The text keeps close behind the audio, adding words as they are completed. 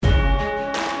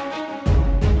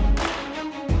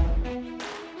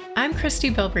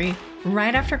Christy Bilbrey.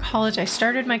 Right after college, I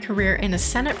started my career in a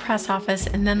Senate press office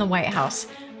and then the White House.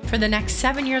 For the next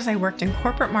 7 years, I worked in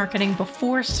corporate marketing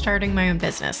before starting my own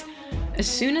business. As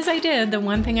soon as I did, the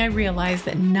one thing I realized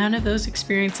that none of those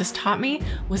experiences taught me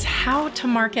was how to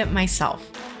market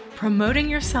myself. Promoting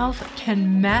yourself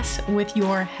can mess with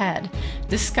your head.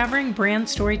 Discovering brand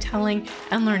storytelling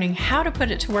and learning how to put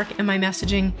it to work in my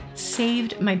messaging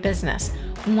saved my business.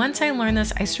 Once I learned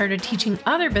this, I started teaching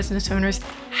other business owners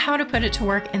how to put it to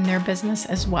work in their business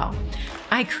as well.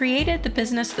 I created the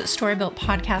Business That Story Built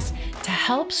podcast to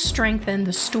help strengthen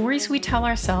the stories we tell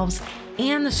ourselves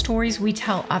and the stories we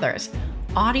tell others.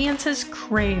 Audiences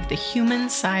crave the human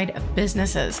side of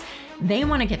businesses. They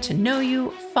want to get to know you,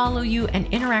 follow you, and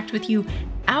interact with you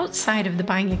outside of the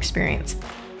buying experience.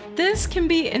 This can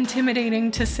be intimidating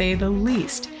to say the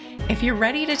least. If you're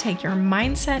ready to take your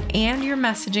mindset and your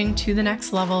messaging to the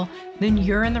next level, then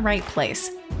you're in the right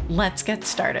place. Let's get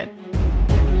started.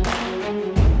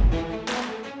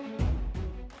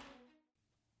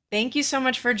 Thank you so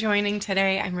much for joining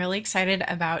today. I'm really excited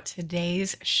about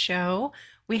today's show.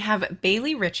 We have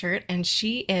Bailey Richert, and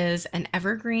she is an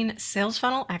Evergreen sales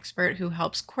funnel expert who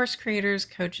helps course creators,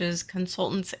 coaches,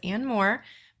 consultants, and more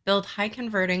build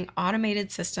high-converting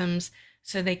automated systems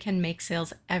so they can make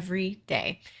sales every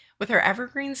day. With her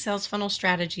Evergreen sales funnel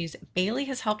strategies, Bailey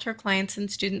has helped her clients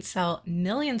and students sell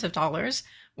millions of dollars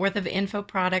worth of info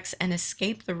products and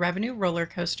escape the revenue roller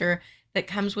coaster that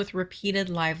comes with repeated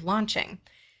live launching.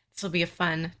 This will be a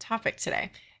fun topic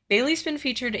today. Bailey's been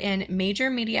featured in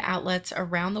major media outlets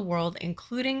around the world,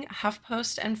 including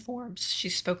HuffPost and Forbes.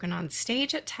 She's spoken on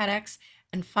stage at TEDx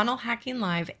and Funnel Hacking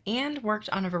Live and worked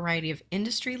on a variety of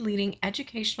industry-leading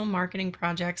educational marketing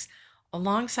projects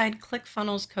alongside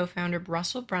ClickFunnels co-founder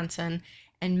Russell Brunson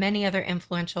and many other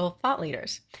influential thought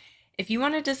leaders. If you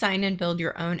want to design and build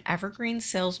your own Evergreen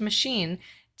sales machine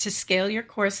to scale your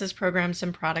courses, programs,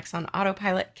 and products on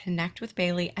autopilot, connect with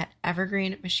Bailey at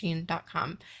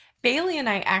evergreenmachine.com. Bailey and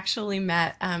I actually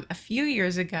met a few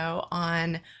years ago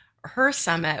on her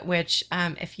summit, which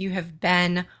if you have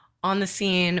been on the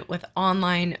scene with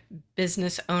online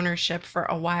business ownership for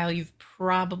a while, you've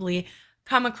probably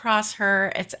come across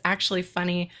her. It's actually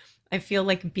funny. I feel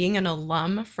like being an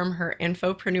alum from her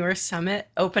Infopreneur Summit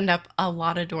opened up a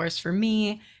lot of doors for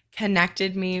me,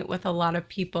 connected me with a lot of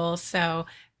people. So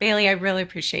Bailey, I really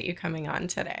appreciate you coming on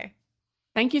today.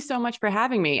 Thank you so much for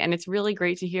having me. And it's really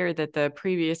great to hear that the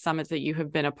previous summits that you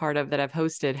have been a part of that I've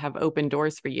hosted have opened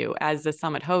doors for you. As the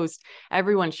summit host,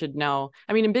 everyone should know,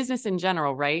 I mean, in business in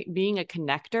general, right? Being a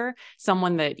connector,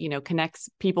 someone that, connects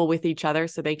people with each other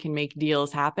so they can make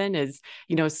deals happen is,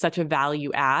 such a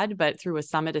value add. But through a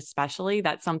summit especially,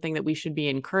 that's something that we should be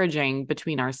encouraging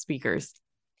between our speakers.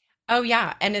 Oh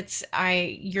yeah. And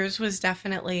yours was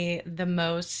definitely the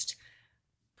most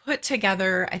put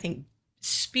together, I think,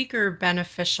 speaker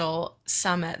beneficial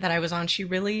summit that I was on. She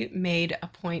really made a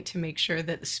point to make sure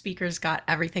that the speakers got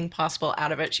everything possible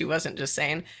out of it. She wasn't just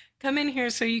saying, come in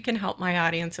here so you can help my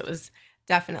audience. It was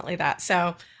definitely that.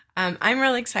 So I'm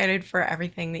really excited for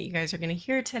everything that you guys are going to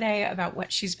hear today about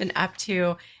what she's been up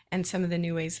to and some of the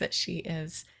new ways that she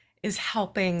is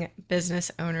helping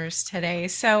business owners today.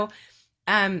 So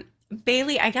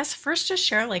Bailey, I guess first just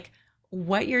share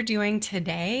what you're doing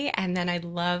today, and then I'd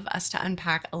love us to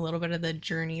unpack a little bit of the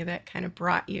journey that kind of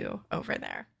brought you over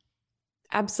there.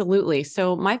 Absolutely.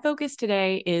 So my focus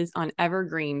today is on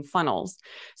evergreen funnels.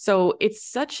 So it's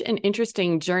such an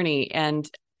interesting journey, and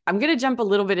I'm going to jump a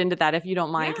little bit into that if you don't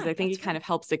mind, because I think it kind of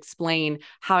helps explain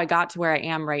how I got to where I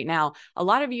am right now. A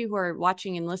lot of you who are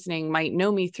watching and listening might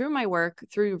know me through my work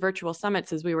through virtual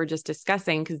summits, as we were just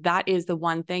discussing, because that is the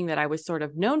one thing that I was sort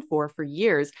of known for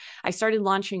years. I started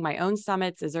launching my own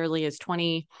summits as early as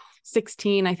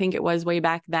 2016, I think it was, way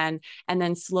back then, and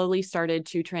then slowly started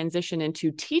to transition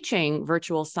into teaching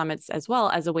virtual summits as well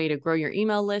as a way to grow your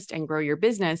email list and grow your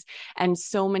business. And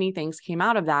so many things came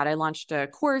out of that. I launched a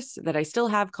course that I still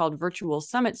have called Virtual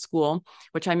Summit School,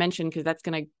 which I mentioned because that's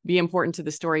going to be important to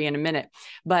the story in a minute.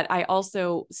 But I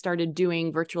also started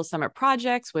doing virtual summit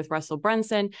projects with Russell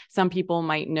Brunson. Some people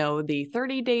might know the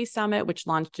 30-day summit, which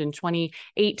launched in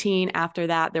 2018. After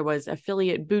that, there was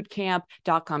Affiliate Bootcamp,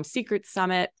 .com Secret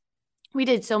Summit. We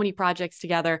did so many projects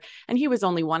together, and he was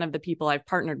only one of the people I've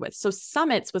partnered with. So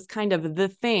summits was kind of the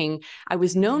thing I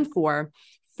was known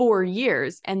for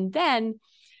years. And then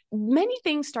many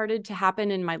things started to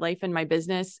happen in my life and my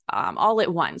business all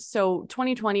at once. So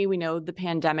 2020, we know the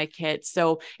pandemic hit.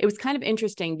 So it was kind of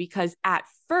interesting because at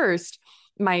first,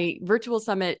 my virtual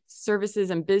summit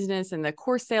services and business and the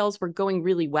course sales were going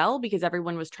really well because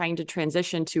everyone was trying to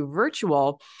transition to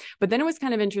virtual. But then it was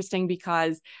kind of interesting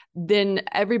because then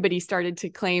everybody started to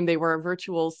claim they were a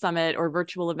virtual summit or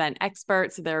virtual event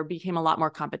expert. So there became a lot more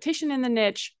competition in the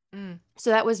niche. So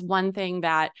that was one thing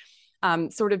that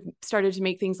sort of started to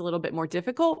make things a little bit more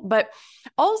difficult. But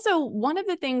also, one of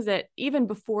the things that even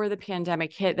before the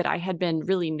pandemic hit that I had been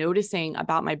really noticing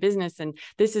about my business, and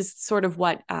this is sort of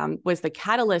what was the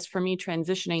catalyst for me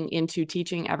transitioning into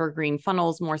teaching Evergreen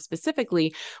funnels more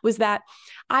specifically, was that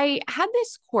I had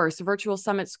this course, Virtual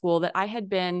Summit School, that I had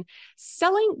been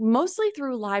selling mostly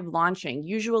through live launching.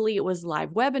 Usually it was live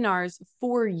webinars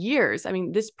for years. I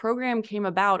mean, this program came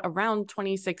about around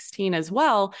 2016 as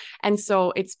well. And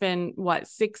so it's been what,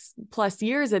 6+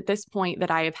 years at this point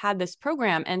that I have had this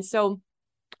program. And so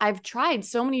I've tried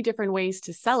so many different ways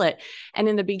to sell it. And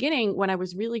in the beginning, when I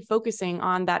was really focusing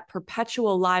on that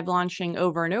perpetual live launching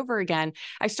over and over again,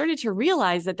 I started to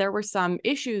realize that there were some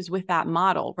issues with that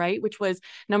model, right? Which was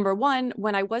number one,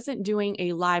 when I wasn't doing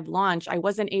a live launch, I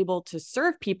wasn't able to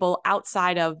serve people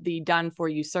outside of the done for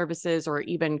you services or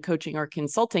even coaching or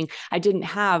consulting. I didn't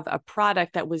have a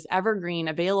product that was evergreen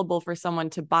available for someone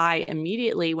to buy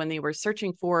immediately when they were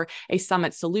searching for a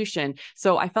summit solution.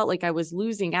 So I felt like I was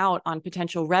losing out on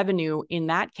potential revenue in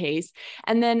that case.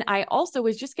 And then I also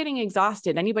was just getting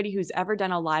exhausted. Anybody who's ever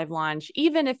done a live launch,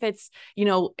 even if it's,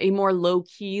 a more low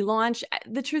key launch,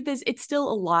 the truth is it's still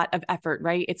a lot of effort,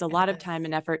 right? It's a lot of time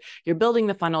and effort. You're building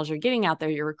the funnels, you're getting out there,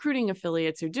 you're recruiting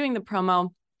affiliates, you're doing the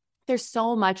promo. There's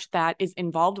so much that is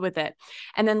involved with it.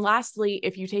 And then lastly,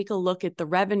 if you take a look at the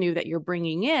revenue that you're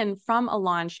bringing in from a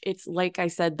launch, it's like I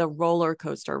said, the roller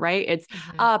coaster, right? It's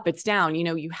up, it's down.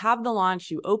 You have the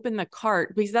launch, you open the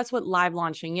cart, because that's what live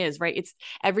launching is, right? It's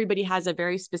everybody has a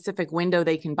very specific window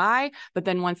they can buy, but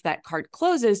then once that cart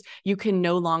closes, you can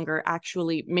no longer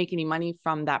actually make any money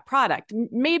from that product.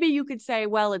 Maybe you could say,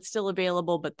 well, it's still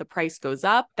available, but the price goes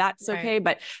up. That's okay.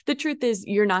 But the truth is,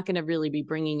 you're not going to really be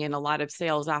bringing in a lot of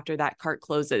sales after that cart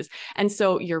closes. And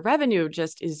so your revenue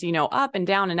just is, up and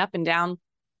down and up and down.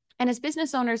 And as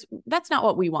business owners, that's not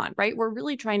what we want, right? We're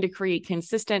really trying to create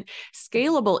consistent,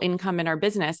 scalable income in our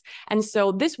business. And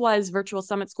so this was Virtual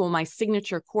Summit School, my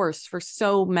signature course for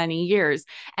so many years.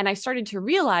 And I started to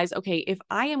realize, okay, if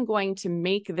I am going to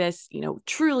make this,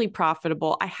 truly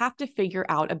profitable, I have to figure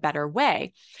out a better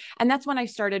way. And that's when I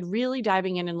started really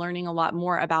diving in and learning a lot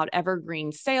more about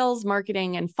evergreen sales,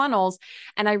 marketing, and funnels.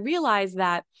 And I realized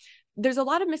that there's a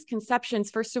lot of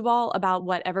misconceptions, first of all, about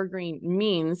what evergreen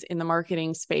means in the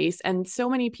marketing space. And so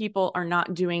many people are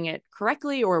not doing it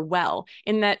correctly or well,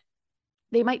 in that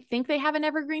they might think they have an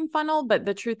evergreen funnel, but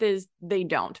the truth is they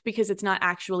don't, because it's not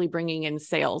actually bringing in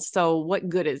sales. So what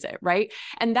good is it, right?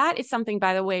 And that is something,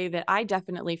 by the way, that I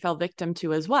definitely fell victim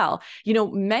to as well.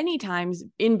 Many times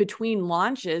in between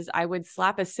launches, I would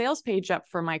slap a sales page up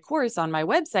for my course on my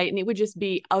website, and it would just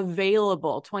be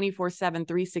available 24/7,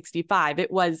 365.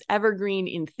 It was evergreen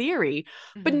in theory,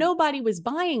 but nobody was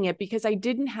buying it because I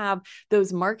didn't have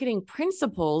those marketing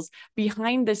principles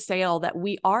behind the sale that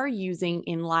we are using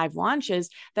in live launches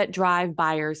that drive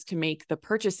buyers to make the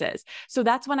purchases. So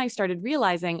that's when I started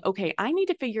realizing, okay, I need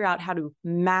to figure out how to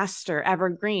master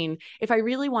evergreen if I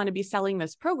really want to be selling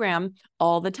this program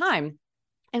all the time.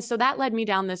 And so that led me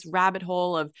down this rabbit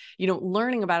hole of,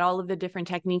 learning about all of the different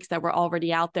techniques that were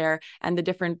already out there and the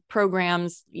different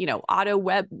programs,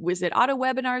 was it auto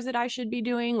webinars that I should be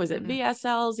doing? Was it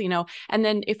VSLs, and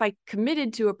then if I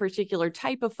committed to a particular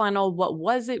type of funnel, what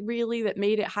was it really that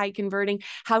made it high converting?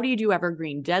 How do you do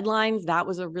evergreen deadlines? That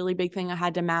was a really big thing I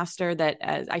had to master that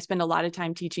I spend a lot of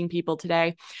time teaching people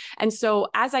today. And so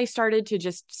as I started to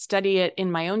just study it in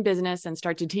my own business and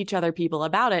start to teach other people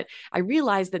about it, I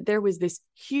realized that there was this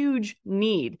huge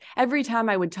need. Every time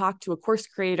I would talk to a course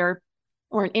creator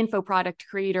or an info product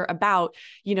creator about,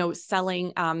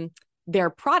 selling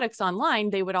their products online,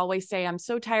 they would always say, I'm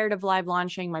so tired of live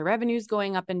launching. My revenue's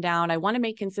going up and down. I want to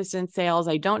make consistent sales.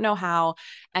 I don't know how.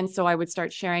 And so I would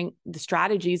start sharing the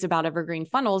strategies about evergreen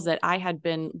funnels that I had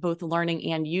been both learning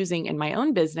and using in my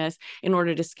own business in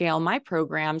order to scale my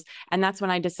programs. And that's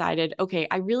when I decided, okay,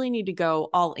 I really need to go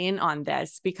all in on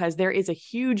this because there is a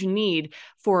huge need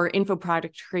for info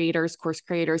product creators, course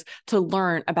creators to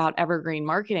learn about evergreen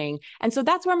marketing. And so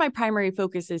that's where my primary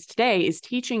focus is today, is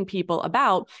teaching people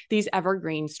about these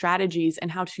evergreen strategies and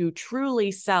how to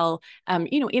truly sell,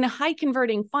 in a high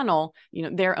converting funnel,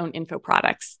 their own info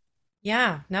products.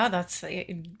 Yeah, no, that's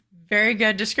a very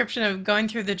good description of going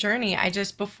through the journey.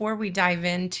 Before we dive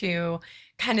into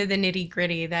kind of the nitty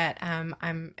gritty that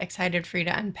I'm excited for you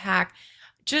to unpack,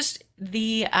 just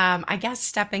I guess,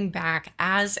 stepping back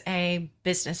as a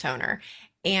business owner,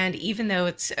 And even though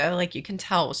it's like you can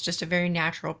tell, it's just a very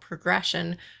natural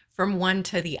progression from one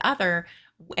to the other.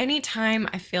 Anytime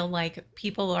I feel like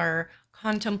people are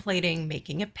contemplating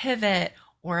making a pivot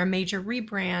or a major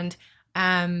rebrand,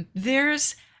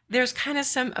 there's kind of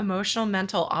some emotional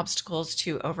mental obstacles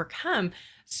to overcome.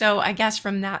 So I guess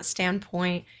from that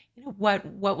standpoint, what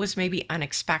was maybe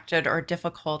unexpected or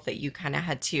difficult that you kind of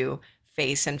had to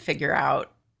face and figure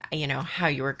out, how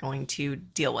you were going to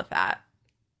deal with that?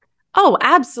 Oh,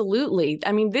 absolutely.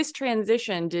 I mean, this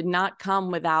transition did not come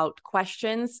without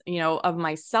questions, of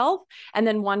myself, and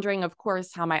then wondering, of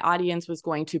course, how my audience was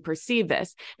going to perceive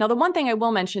this. Now, the one thing I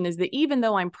will mention is that even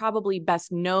though I'm probably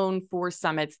best known for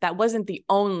summits, that wasn't the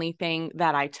only thing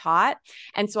that I taught.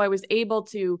 And so I was able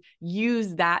to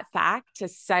use that fact to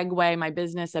segue my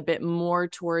business a bit more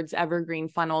towards evergreen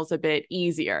funnels a bit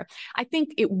easier. I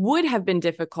think it would have been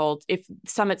difficult if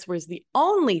summits was the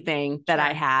only thing that I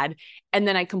Sure. had and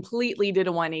then I completely did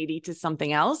a 180 to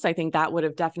something else. I think that would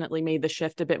have definitely made the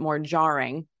shift a bit more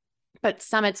jarring. But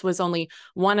summits was only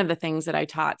one of the things that I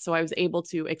taught. So I was able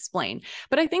to explain.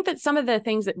 But I think that some of the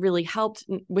things that really helped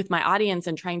with my audience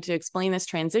and trying to explain this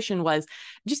transition was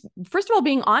just, first of all,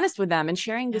 being honest with them and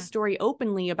sharing the Yeah. story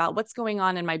openly about what's going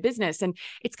on in my business. And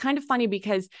it's kind of funny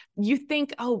because you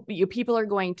think, oh, people are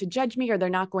going to judge me or they're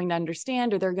not going to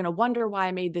understand or they're going to wonder why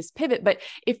I made this pivot. But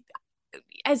if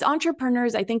as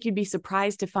entrepreneurs, I think you'd be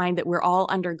surprised to find that we're all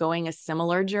undergoing a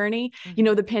similar journey. Hmm.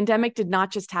 The pandemic did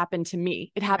not just happen to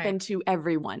me, it Right. happened to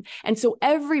everyone. And so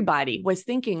everybody was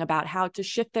thinking about how to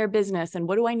shift their business and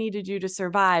what do I need to do to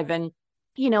survive? And,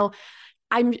 you know,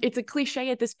 it's a cliche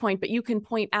at this point, but you can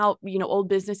point out, old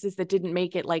businesses that didn't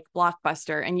make it like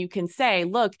Blockbuster. And you can say,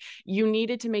 look, you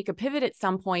needed to make a pivot at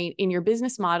some point in your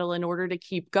business model in order to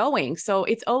keep going. So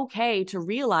it's okay to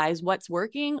realize what's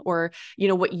working or,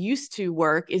 what used to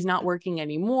work is not working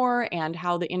anymore and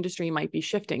how the industry might be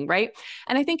shifting. Right.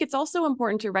 And I think it's also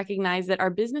important to recognize that our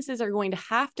businesses are going to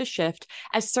have to shift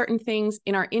as certain things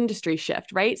in our industry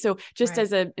shift. Right. So just Right.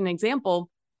 as an example,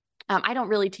 I don't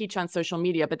really teach on social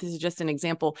media, but this is just an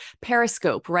example.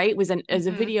 Periscope, right, as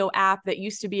a Hmm. video app that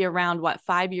used to be around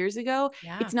 5 years ago.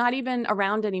 Yeah. It's not even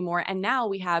around anymore, and now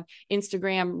we have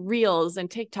Instagram Reels and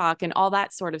TikTok and all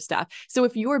that sort of stuff. So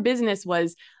if your business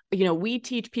was we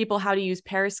teach people how to use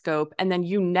Periscope and then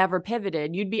you never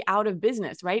pivoted, you'd be out of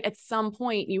business, right? At some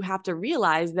point, you have to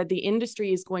realize that the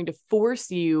industry is going to force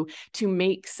you to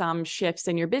make some shifts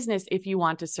in your business if you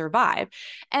want to survive.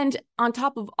 And on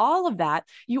top of all of that,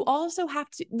 you also have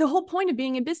to, the whole point of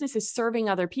being in business is serving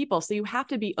other people. So you have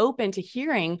to be open to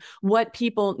hearing what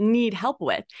people need help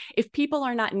with. If people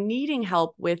are not needing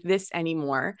help with this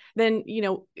anymore, then,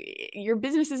 your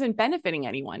business isn't benefiting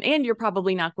anyone and you're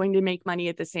probably not going to make money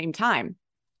at the same time.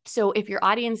 So if your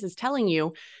audience is telling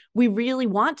you, we really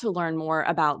want to learn more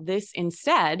about this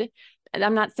instead, and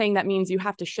I'm not saying that means you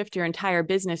have to shift your entire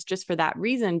business just for that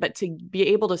reason, but to be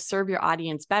able to serve your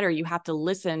audience better, you have to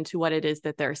listen to what it is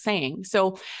that they're saying.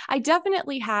 So I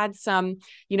definitely had some,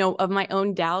 of my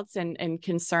own doubts and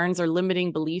concerns or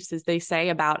limiting beliefs, as they say,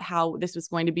 about how this was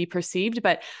going to be perceived.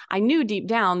 But I knew deep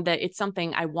down that it's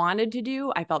something I wanted to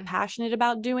do. I felt Hmm. passionate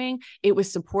about doing. It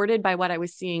was supported by what I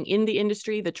was seeing in the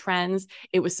industry, the trends.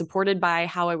 It was supported by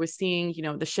how I was seeing,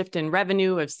 the shift in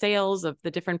revenue of sales of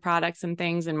the different products and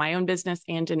things in my own business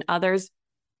and in others.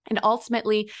 And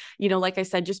ultimately, like I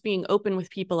said, just being open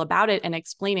with people about it and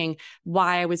explaining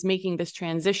why I was making this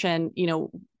transition,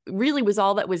 really was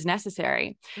all that was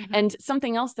necessary. Hmm. And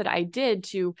something else that I did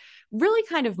to really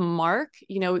kind of mark,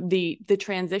 the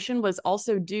transition was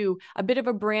also do a bit of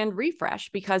a brand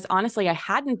refresh because honestly, I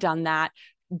hadn't done that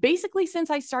basically since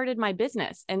I started my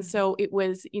business. And Hmm. so it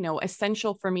was,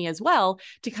 essential for me as well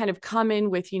to kind of come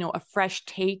in with, a fresh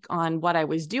take on what I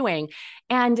was doing.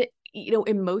 And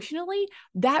emotionally,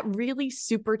 that really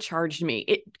supercharged me.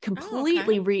 It Oh, okay.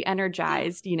 completely Yeah.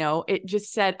 re-energized, it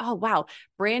just said, oh wow,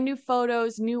 brand new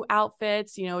photos, new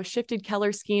outfits, a shifted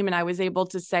color scheme. And I was able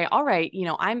to say, all right,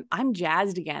 I'm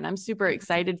jazzed again. I'm super Mhm.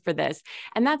 excited for this.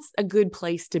 And that's a good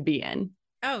place to be in.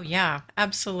 Oh yeah,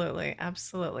 absolutely.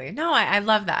 Absolutely. No, I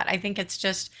love that. I think it's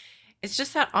just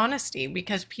that honesty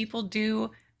because people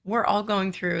do we're all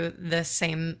going through the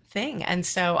same thing. And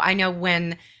so I know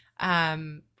when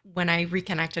I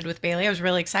reconnected with Bailey, I was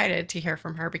really excited to hear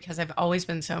from her because I've always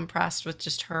been so impressed with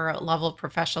just her level of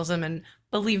professionalism. And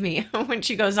believe me, when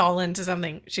she goes all into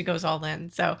something, she goes all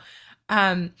in. So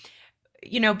um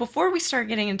before we start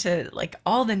getting into like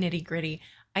all the nitty gritty,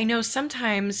 I know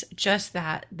sometimes just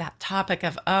that topic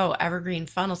of, oh, evergreen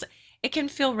funnels, it can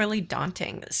feel really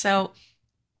daunting. So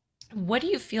what do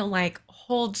you feel like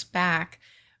holds back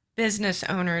business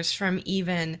owners from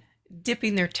even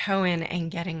dipping their toe in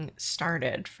and getting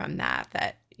started from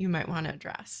that you might want to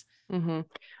address? Mm-hmm.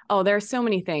 Oh, there are so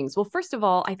many things. Well, first of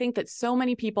all, I think that so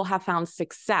many people have found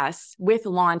success with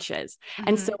launches.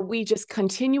 And Hmm. so we just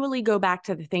continually go back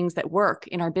to the things that work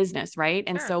in our business, right?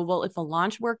 And Sure. so, well, if a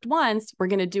launch worked once, we're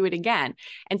going to do it again.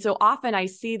 And so often I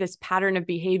see this pattern of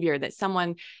behavior that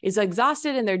someone is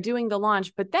exhausted and they're doing the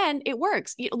launch, but then it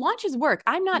works. Launches work.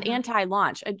 I'm not Hmm.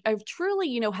 anti-launch. A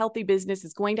truly, healthy business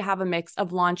is going to have a mix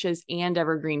of launches and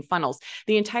evergreen funnels.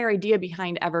 The entire idea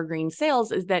behind evergreen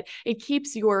sales is that it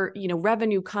keeps your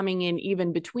revenue coming in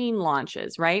even between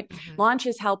launches, right? Hmm.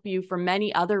 Launches help you for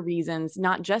many other reasons,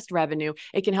 not just revenue.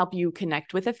 It can help you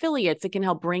connect with affiliates. It can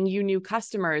help bring you new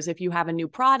customers. If you have a new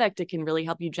product, it can really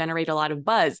help you generate a lot of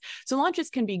buzz. So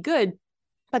launches can be good.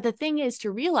 But the thing is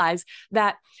to realize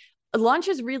that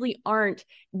launches really aren't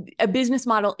a business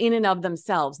model in and of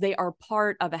themselves. They are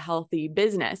part of a healthy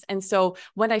business. And so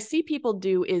what I see people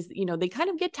do is, they kind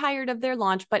of get tired of their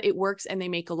launch, but it works and they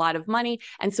make a lot of money.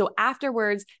 And so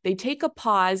afterwards, they take a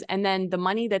pause and then the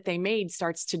money that they made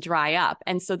starts to dry up.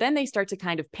 And so then they start to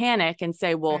kind of panic and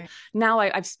say, well, Right. now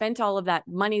I've spent all of that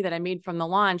money that I made from the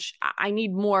launch. I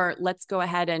need more. Let's go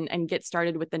ahead and get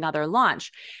started with another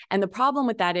launch. And the problem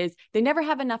with that is they never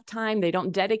have enough time. They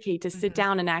don't dedicate to sit Hmm.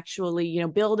 down and actually,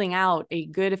 building out a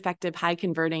good, effective, high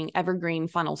converting evergreen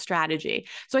funnel strategy.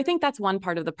 So I think that's one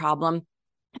part of the problem.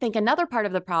 I think another part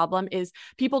of the problem is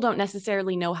people don't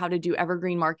necessarily know how to do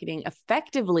evergreen marketing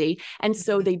effectively. And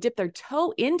so Hmm. they dip their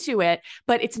toe into it,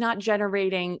 but it's not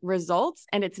generating results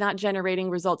and it's not generating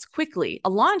results quickly. A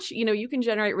launch, you can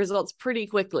generate results pretty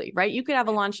quickly, right? You could have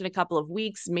a launch in a couple of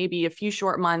weeks, maybe a few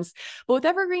short months. But with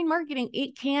evergreen marketing,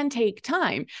 it can take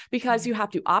time because you have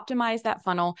to optimize that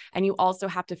funnel and you also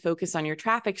have to focus on your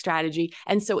traffic strategy.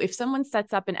 And so if someone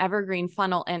sets up an evergreen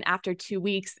funnel and after 2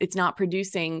 weeks, it's not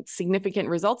producing significant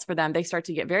results for them, they start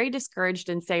to get very discouraged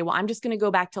and say, well, I'm just going to go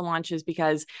back to launches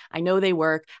because I know they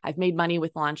work. I've made money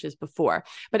with launches before.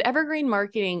 But evergreen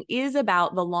marketing is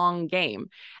about the long game.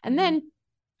 And Hmm. then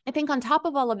I think on top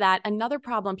of all of that, another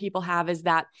problem people have is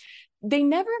that they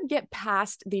never get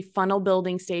past the funnel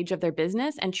building stage of their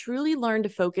business and truly learn to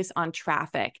focus on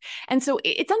traffic. And so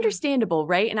it's understandable,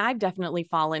 right? And I've definitely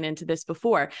fallen into this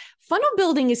before. Funnel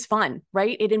building is fun,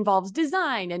 right? It involves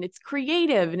design and it's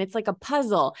creative and it's like a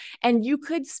puzzle. And you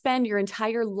could spend your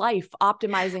entire life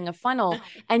optimizing a funnel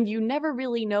and you never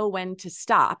really know when to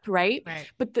stop, right? Right.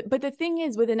 But the thing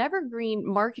is, with an evergreen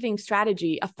marketing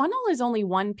strategy, a funnel is only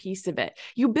one piece of it.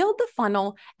 You build the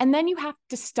funnel and then you have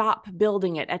to stop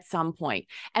building it at some point.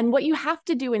 And what you have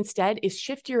to do instead is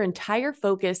shift your entire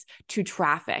focus to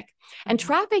traffic. And Hmm.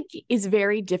 traffic is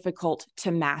very difficult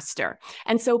to master.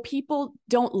 And so people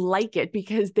don't like it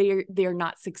because they're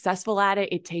not successful at it.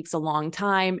 It takes a long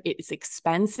time. It's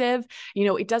expensive.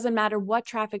 It doesn't matter what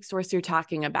traffic source you're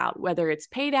talking about, whether it's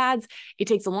paid ads, it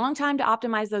takes a long time to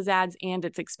optimize those ads and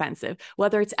it's expensive.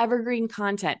 Whether it's evergreen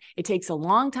content, it takes a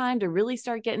long time to really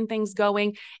start getting things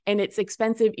going and it's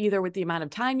expensive either with the amount of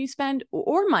time you spend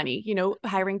or money,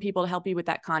 hiring people to help you with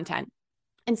that content.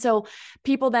 And so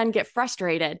people then get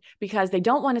frustrated because they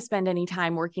don't want to spend any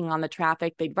time working on the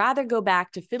traffic. They'd rather go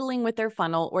back to fiddling with their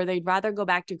funnel or they'd rather go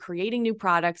back to creating new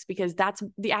products because that's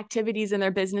the activities in their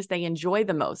business they enjoy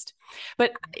the most.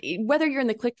 But whether you're in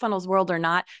the ClickFunnels world or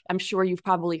not, I'm sure you've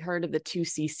probably heard of the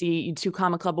 2CC, 2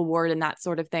 Comma Club Award and that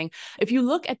sort of thing. If you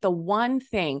look at the one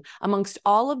thing amongst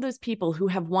all of those people who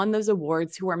have won those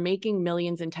awards, who are making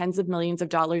millions and tens of millions of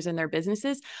dollars in their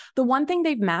businesses, the one thing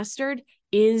they've mastered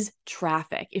is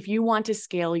traffic. If you want to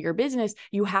scale your business,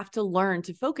 you have to learn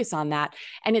to focus on that.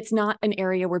 And it's not an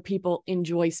area where people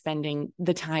enjoy spending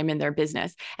the time in their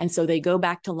business. And so they go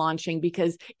back to launching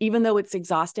because even though it's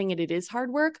exhausting and it is hard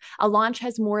work, a launch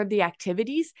has more of the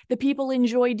activities that people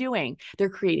enjoy doing. They're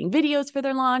creating videos for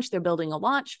their launch, they're building a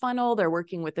launch funnel, they're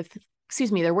working with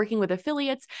they're working with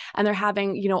affiliates and they're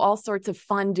having, all sorts of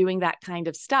fun doing that kind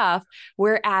of stuff.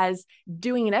 Whereas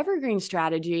doing an evergreen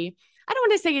strategy, I don't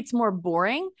want to say it's more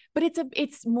boring, but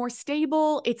it's more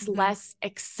stable. It's Hmm. less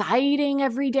exciting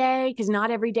every day because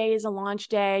not every day is a launch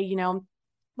day.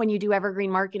 When you do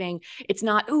evergreen marketing, it's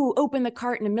not, ooh, open the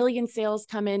cart and a million sales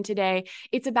come in today.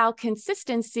 It's about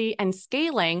consistency and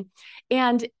scaling.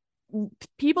 And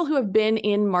people who have been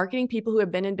in marketing, people who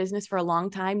have been in business for a long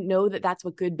time know that that's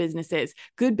what good business is.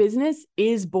 Good business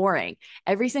is boring.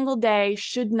 Every single day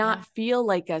should Yeah. not feel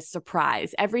like a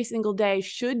surprise. Every single day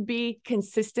should be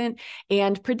consistent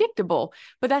and predictable.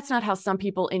 But that's not how some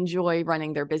people enjoy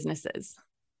running their businesses.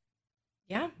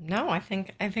 Yeah, no, I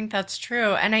think that's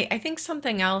true. And I think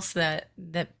something else that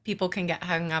people can get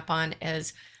hung up on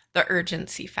is the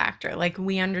urgency factor. Like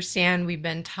we understand we've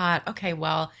been taught, okay,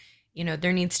 well,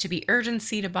 there needs to be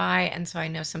urgency to buy. And so I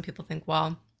know some people think,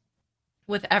 well,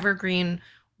 with Evergreen,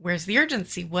 where's the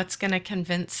urgency? What's going to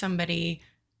convince somebody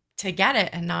to get it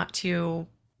and not to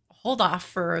hold off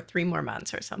for 3 more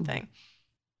months or something?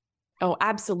 Oh,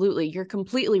 absolutely. You're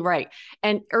completely right.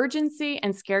 And urgency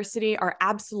and scarcity are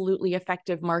absolutely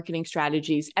effective marketing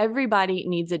strategies. Everybody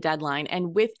needs a deadline.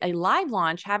 And with a live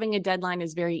launch, having a deadline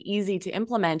is very easy to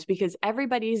implement because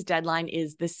everybody's deadline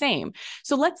is the same.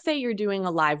 So let's say you're doing a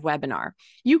live webinar.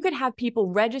 You could have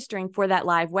people registering for that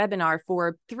live webinar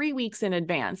for 3 weeks in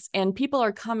advance, and people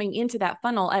are coming into that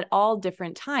funnel at all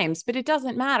different times, but it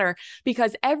doesn't matter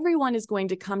because everyone is going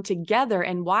to come together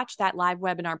and watch that live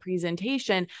webinar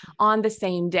presentation on the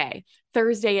same day,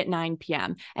 Thursday at 9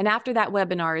 p.m. And after that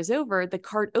webinar is over, the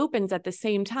cart opens at the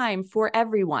same time for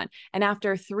everyone. And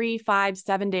after 3, 5,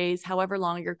 7 days, however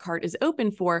long your cart is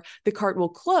open for, the cart will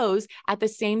close at the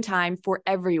same time for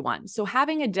everyone. So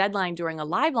having a deadline during a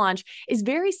live launch is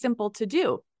very simple to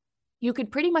do. You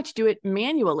could pretty much do it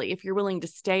manually if you're willing to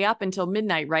stay up until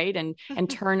midnight, right? And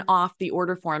turn off the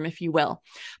order form, if you will.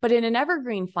 But in an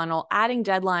evergreen funnel, adding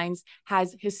deadlines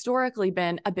has historically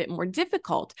been a bit more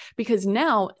difficult because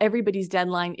now everybody's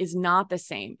deadline is not the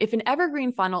same. If an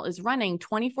evergreen funnel is running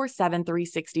 24/7,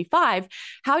 365,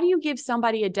 how do you give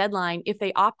somebody a deadline if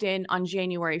they opt in on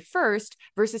January 1st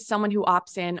versus someone who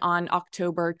opts in on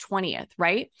October 20th,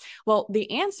 right? Well,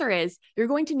 the answer is you're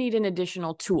going to need an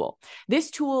additional tool. This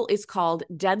tool is called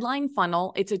Deadline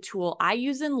Funnel. It's a tool I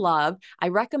use and love. I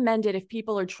recommend it if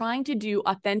people are trying to do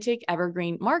authentic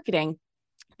evergreen marketing,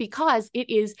 because it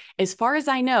is, as far as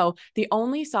I know, the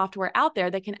only software out there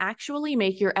that can actually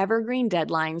make your evergreen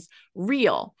deadlines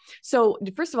real. So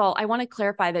first of all, I want to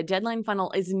clarify that Deadline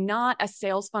Funnel is not a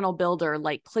sales funnel builder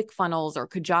like ClickFunnels or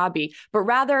Kajabi, but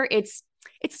rather it's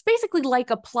basically like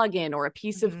a plugin or a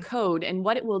piece of code. And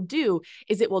what it will do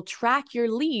is it will track your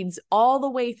leads all the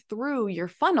way through your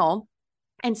funnel.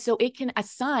 And so it can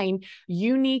assign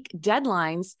unique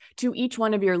deadlines to each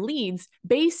one of your leads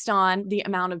based on the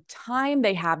amount of time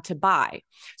they have to buy.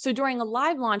 So during a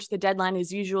live launch, the deadline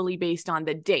is usually based on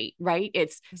the date, right?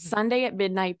 It's Sunday at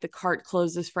midnight, the cart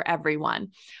closes for everyone.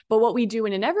 But what we do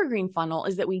in an evergreen funnel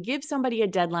is that we give somebody a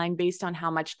deadline based on how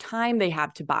much time they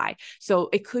have to buy. So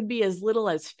it could be as little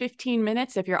as 15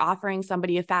 minutes if you're offering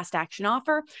somebody a fast action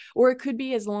offer, or it could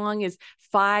be as long as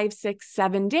 5, 6,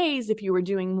 7 days if you were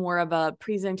doing more of a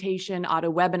presentation, auto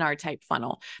webinar type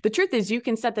funnel. The truth is you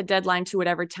can set the deadline to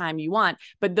whatever time you want,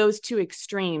 but those two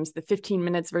extremes, the 15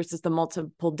 minutes versus the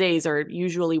multiple days, are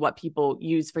usually what people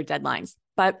use for deadlines.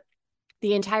 But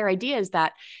the entire idea is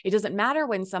that it doesn't matter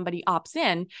when somebody opts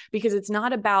in because it's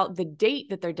not about the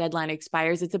date that their deadline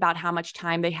expires. It's about how much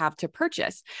time they have to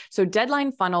purchase. So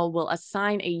Deadline Funnel will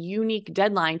assign a unique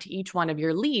deadline to each one of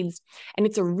your leads. And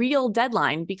it's a real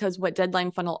deadline because what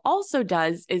Deadline Funnel also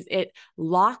does is it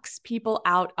locks people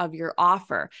out of your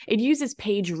offer. It uses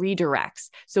page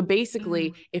redirects. So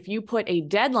basically, if you put a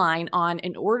deadline on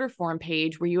an order form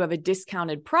page where you have a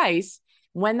discounted price,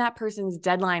 when that person's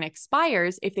deadline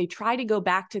expires, if they try to go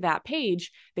back to that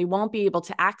page, they won't be able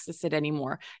to access it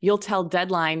anymore. You'll tell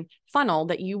Deadline Funnel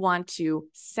that you want to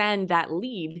send that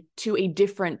lead to a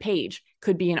different page.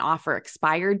 Could be an offer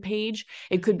expired page.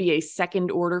 It could be a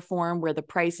second order form where the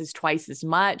price is twice as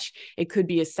much. It could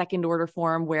be a second order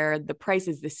form where the price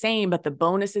is the same, but the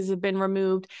bonuses have been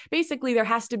removed. Basically, there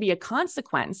has to be a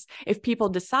consequence if people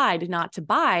decide not to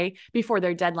buy before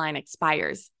their deadline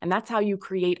expires. And that's how you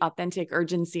create authentic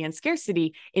urgency and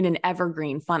scarcity in an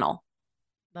evergreen funnel.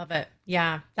 Love it.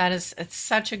 Yeah, it's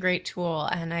such a great tool.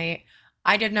 And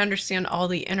I didn't understand all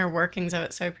the inner workings of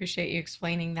it, so I appreciate you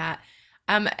explaining that.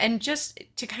 And just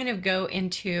to kind of go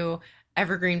into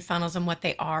evergreen funnels and what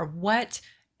they are,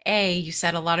 you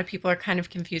said a lot of people are kind of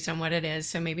confused on what it is,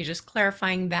 so maybe just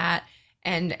clarifying that,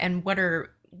 and what are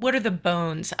the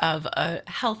bones of a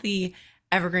healthy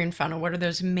evergreen funnel? What are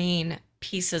those main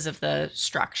pieces of the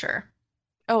structure?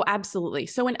 Oh, absolutely.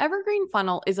 So an evergreen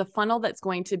funnel is a funnel that's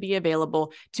going to be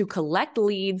available to collect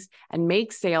leads and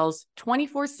make sales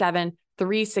 24/7,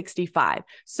 365.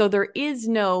 So there is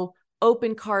no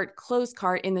open cart, close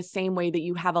cart in the same way that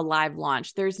you have a live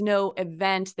launch. There's no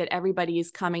event that everybody is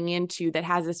coming into that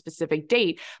has a specific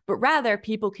date, but rather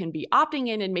people can be opting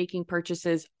in and making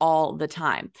purchases all the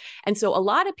time. And so a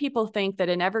lot of people think that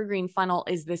an evergreen funnel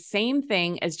is the same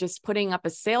thing as just putting up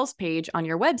a sales page on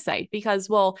your website because,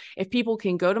 well, if people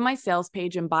can go to my sales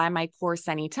page and buy my course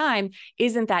anytime,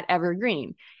 isn't that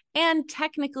evergreen? And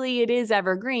technically it is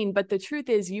evergreen, but the truth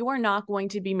is you are not going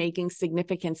to be making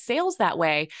significant sales that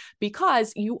way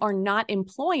because you are not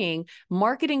employing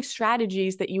marketing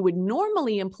strategies that you would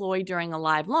normally employ during a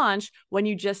live launch when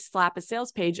you just slap a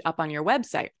sales page up on your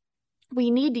website.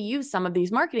 we need to use some of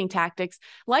these marketing tactics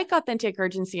like authentic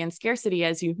urgency and scarcity,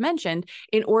 as you've mentioned,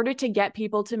 in order to get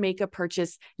people to make a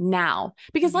purchase now.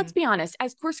 Because Hmm. let's be honest,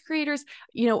 as course creators,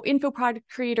 info product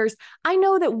creators, I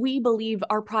know that we believe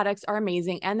our products are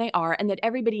amazing, and they are, and that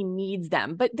everybody needs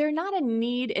them, but they're not a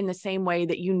need in the same way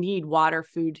that you need water,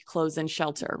 food, clothes, and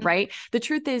shelter, right? The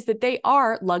truth is that they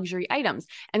are luxury items.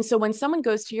 And so when someone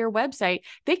goes to your website,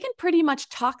 they can pretty much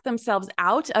talk themselves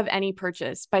out of any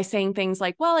purchase by saying things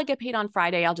like, well, I get paid on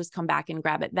Friday, I'll just come back and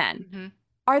grab it then. Hmm.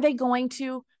 Are they going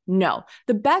to? No.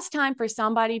 The best time for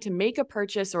somebody to make a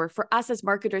purchase, or for us as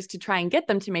marketers to try and get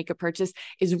them to make a purchase,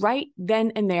 is right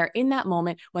then and there in that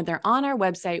moment when they're on our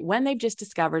website, when they've just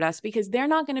discovered us, because they're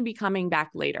not going to be coming back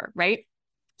later, right?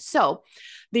 So,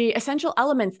 the essential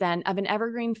elements then of an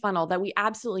evergreen funnel that we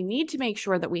absolutely need to make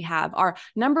sure that we have are: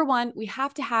 number one, we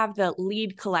have to have the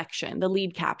lead collection, the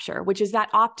lead capture, which is that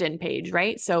opt-in page,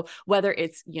 right? So whether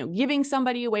it's, giving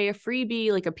somebody away a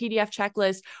freebie like a PDF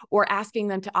checklist, or asking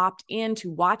them to opt in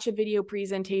to watch a video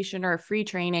presentation or a free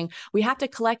training, we have to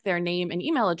collect their name and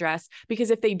email address, because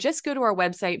if they just go to our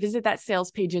website, visit that sales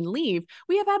page and leave,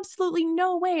 we have absolutely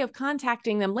no way of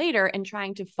contacting them later and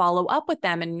trying to follow up with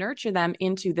them and nurture them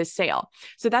into the sale.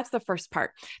 So that's the first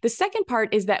part. The second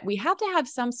part is that we have to have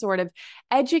some sort of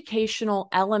educational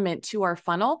element to our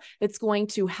funnel that's going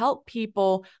to help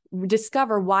people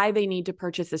discover why they need to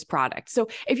purchase this product. So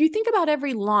if you think about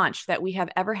every launch that we have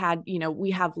ever had,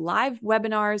 we have live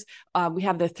webinars, we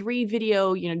have the 3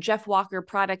 video, Jeff Walker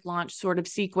product launch sort of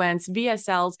sequence,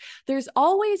 VSLs. There's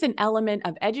always an element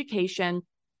of education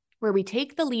where we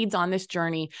take the leads on this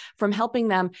journey from helping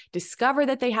them discover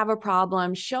that they have a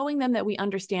problem, showing them that we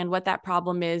understand what that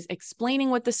problem is,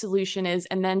 explaining what the solution is,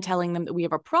 and then telling them that we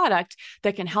have a product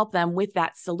that can help them with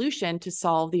that solution to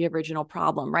solve the original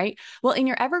problem, right? Well, in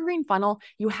your evergreen funnel,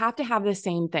 you have to have the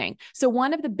same thing. So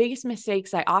one of the biggest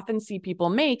mistakes I often see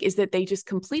people make is that they just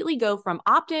completely go from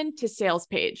opt-in to sales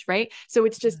page, right? So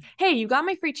it's just, hey, you got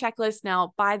my free checklist,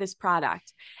 now buy this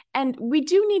product. And we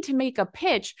do need to make a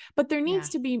pitch, but there needs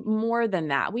to be more than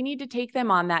that. We need to take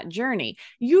them on that journey.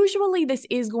 Usually this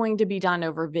is going to be done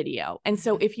over video. And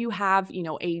so if you have,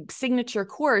 a signature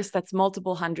course that's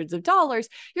multiple hundreds of dollars,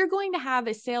 you're going to have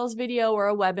a sales video or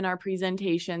a webinar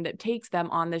presentation that takes them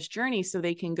on this journey so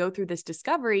they can go through this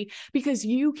discovery, because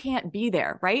you can't be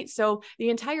there, right? So the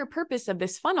entire purpose of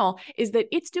this funnel is that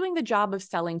it's doing the job of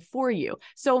selling for you.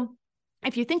 So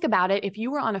if you think about it, if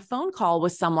you were on a phone call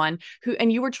with someone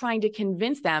and you were trying to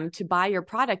convince them to buy your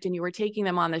product and you were taking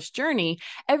them on this journey,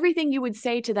 everything you would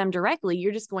say to them directly,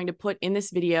 you're just going to put in this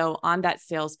video on that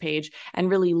sales page and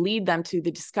really lead them to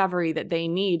the discovery that they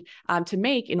need to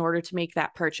make in order to make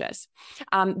that purchase.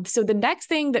 So the next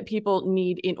thing that people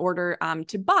need in order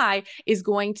to buy is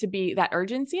going to be that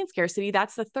urgency and scarcity.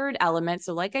 That's the third element.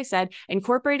 So like I said,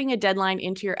 incorporating a deadline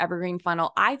into your evergreen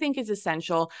funnel, I think, is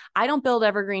essential. I don't build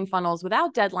evergreen funnels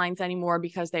without deadlines anymore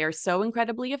because they are so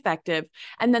incredibly effective.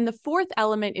 And then the fourth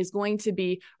element is going to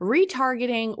be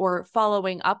retargeting or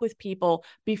following up with people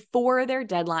before their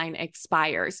deadline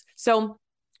expires. So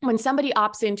when somebody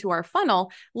opts into our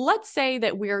funnel, let's say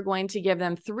that we are going to give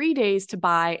them 3 days to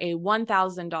buy a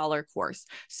 $1,000 course.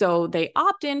 So they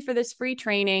opt in for this free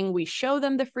training. We show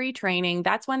them the free training.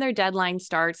 That's when their deadline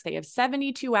starts. They have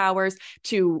 72 hours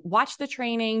to watch the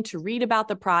training, to read about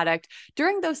the product.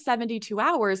 During those 72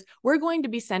 hours, we're going to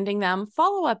be sending them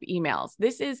follow-up emails.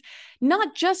 This is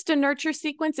not just a nurture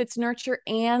sequence, it's nurture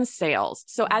and sales.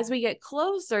 So as we get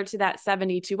closer to that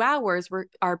 72 hours,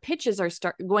 our pitches are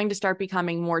going to start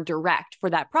becoming more direct for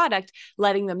that product,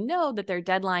 letting them know that their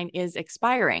deadline is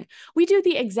expiring. We do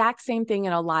the exact same thing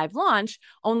in a live launch,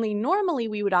 only normally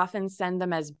we would often send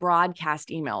them as broadcast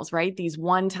emails, right? These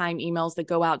one-time emails that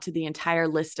go out to the entire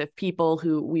list of people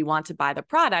who we want to buy the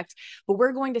product, but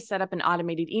we're going to set up an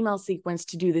automated email sequence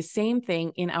to do the same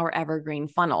thing in our evergreen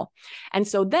funnel. And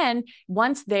so then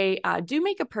once they do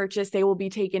make a purchase, they will be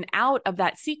taken out of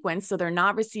that sequence, so they're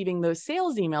not receiving those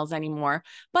sales emails anymore.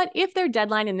 But if their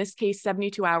deadline, in this case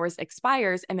 72 hours,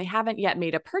 expires and they haven't yet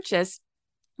made a purchase,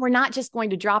 we're not just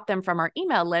going to drop them from our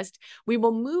email list. We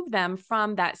will move them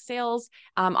from that sales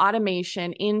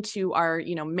automation into our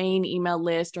main email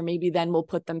list, or maybe then we'll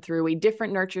put them through a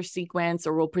different nurture sequence,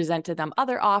 or we'll present to them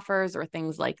other offers or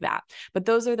things like that. But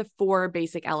those are the 4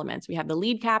 basic elements. We have the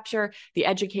lead capture, the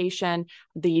education,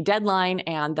 the deadline,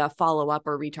 and the follow-up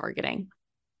or retargeting.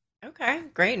 Okay,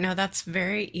 great. No, that's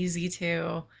very easy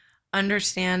to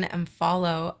understand and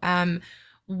follow.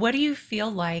 What do you feel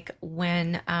like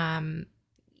when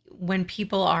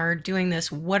people are doing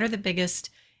this? What are the biggest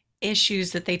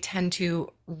issues that they tend to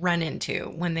run into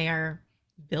when they are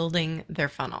building their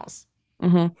funnels?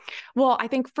 Mm-hmm. Well, I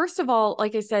think first of all,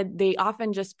 like I said, they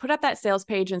often just put up that sales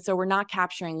page. And so we're not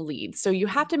capturing leads. So you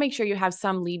have to make sure you have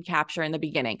some lead capture in the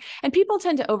beginning. And people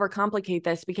tend to overcomplicate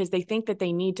this because they think that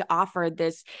they need to offer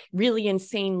this really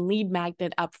insane lead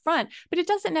magnet up front, but it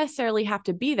doesn't necessarily have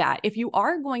to be that. If you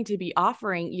are going to be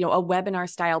offering, a webinar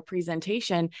style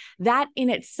presentation, that in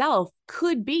itself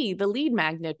could be the lead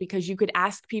magnet because you could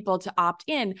ask people to opt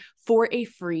in for a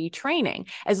free training.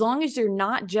 As long as you're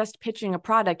not just pitching a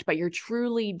product, but you're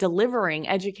truly delivering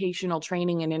educational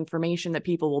training and information that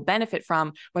people will benefit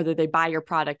from, whether they buy your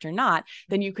product or not,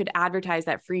 then you could advertise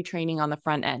that free training on the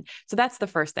front end. So that's the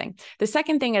first thing. The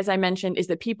second thing, as I mentioned, is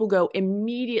that people go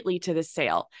immediately to the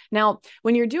sale. Now,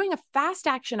 when you're doing a fast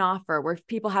action offer where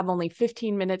people have only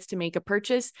 15 minutes to make a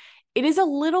purchase, it is a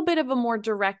little bit of a more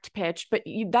direct pitch, but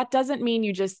that doesn't mean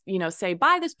you just, say,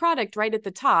 buy this product right at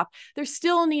the top. There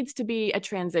still needs to be a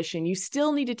transition. You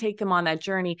still need to take them on that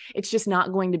journey. It's just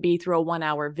not going to be through a 1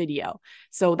 hour video.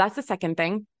 So that's the second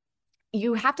thing.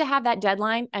 You have to have that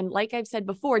deadline. And like I've said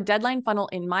before, deadline funnel,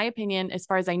 in my opinion, as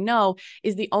far as I know,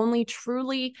 is the only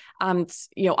truly,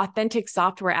 authentic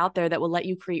software out there that will let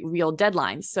you create real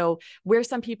deadlines. So where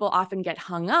some people often get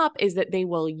hung up is that they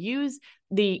will use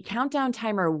the countdown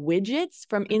timer widgets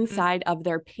from inside of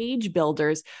their page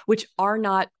builders, which are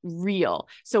not real.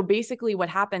 So basically what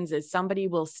happens is somebody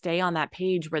will stay on that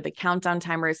page where the countdown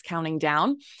timer is counting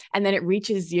down, and then it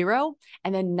reaches 0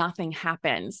 and then nothing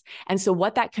happens. And so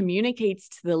what that communicates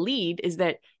to the lead is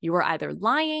that you are either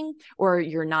lying or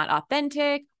you're not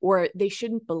authentic, or they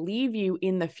shouldn't believe you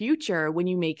in the future when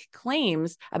you make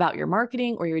claims about your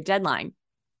marketing or your deadline.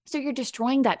 So you're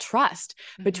destroying that trust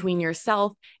between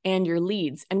yourself and your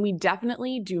leads. And we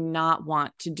definitely do not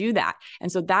want to do that.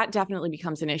 And so that definitely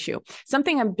becomes an issue.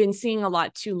 Something I've been seeing a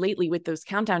lot too lately with those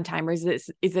countdown timers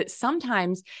is that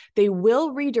sometimes they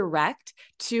will redirect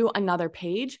to another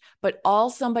page, but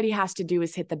all somebody has to do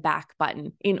is hit the back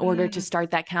button in order to start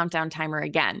that countdown timer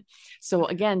again. So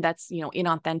again, that's,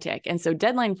 inauthentic. And so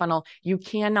deadline funnel, you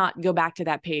cannot go back to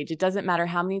that page. It doesn't matter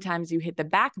how many times you hit the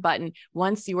back button.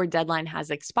 Once your deadline has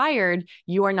expired,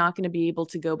 you are not going to be able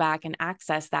to go back and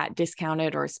access that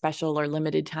discounted or special or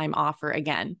limited time offer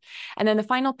again. And then the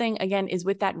final thing, again, is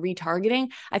with that retargeting.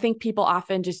 I think people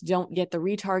often just don't get the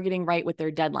retargeting right with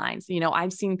their deadlines.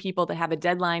 I've seen people that have a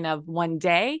deadline of 1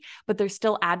 day, but they're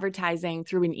still advertising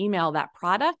through an email that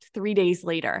product 3 days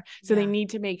later. So they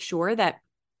need to make sure that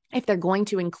if they're going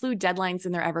to include deadlines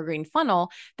in their Evergreen funnel,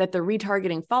 that the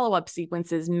retargeting follow-up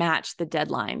sequences match the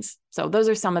deadlines. So those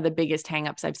are some of the biggest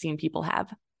hangups I've seen people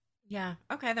have. Yeah.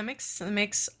 Okay. That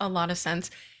makes a lot of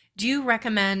sense. Do you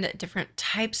recommend different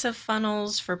types of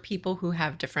funnels for people who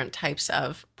have different types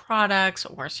of products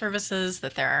or services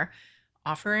that they're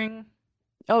offering?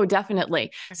 Oh, definitely.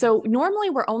 Okay. So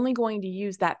normally we're only going to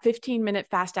use that 15-minute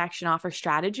fast action offer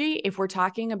strategy if we're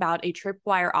talking about a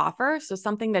tripwire offer. So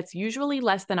something that's usually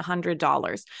less than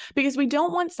 $100, because we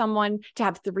don't want someone to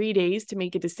have 3 days to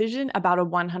make a decision about a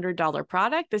 $100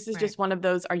 product. This is just one of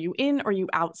those, are you in or you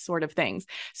out sort of things.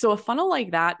 So a funnel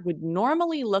like that would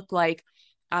normally look like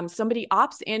somebody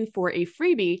opts in for a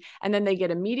freebie, and then they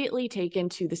get immediately taken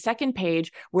to the second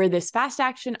page where this fast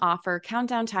action offer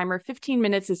countdown timer, 15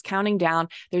 minutes is counting down.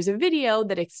 There's a video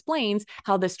that explains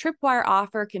how this tripwire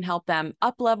offer can help them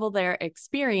up level their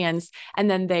experience,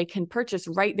 and then they can purchase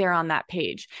right there on that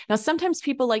page. Now, sometimes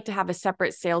people like to have a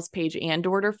separate sales page and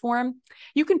order form.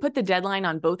 You can put the deadline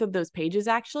on both of those pages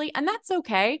actually, and that's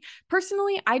okay.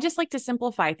 Personally, I just like to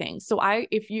simplify things. So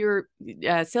if your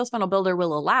sales funnel builder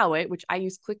will allow it, which I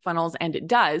use ClickFunnels and it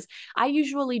does, I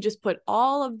usually just put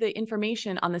all of the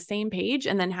information on the same page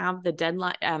and then have the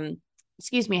deadline,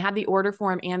 have the order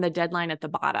form and the deadline at the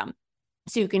bottom.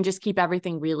 So you can just keep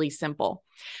everything really simple.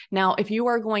 Now, if you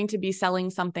are going to be selling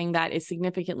something that is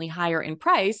significantly higher in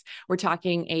price, we're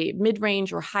talking a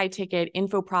mid-range or high ticket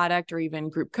info product or even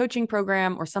group coaching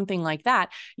program or something like that,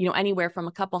 anywhere from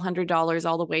a couple $100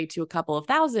 all the way to a couple of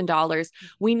 $1,000,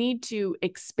 we need to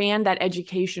expand that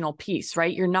educational piece,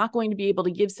 right? You're not going to be able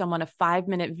to give someone a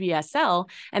 5-minute VSL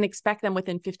and expect them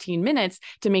within 15 minutes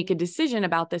to make a decision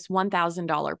about this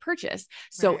 $1,000 purchase.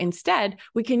 So instead,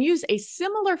 we can use a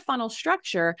similar funnel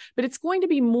structure, but it's going to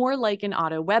be more like an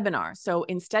auto webinar. So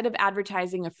instead of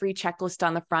advertising a free checklist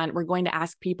on the front, we're going to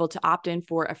ask people to opt in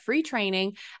for a free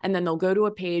training, and then they'll go to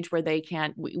a page where they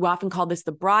can, we often call this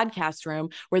the broadcast room,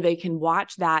 where they can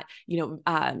watch that,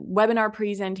 webinar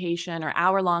presentation or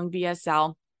hour-long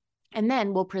VSL. And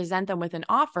then we'll present them with an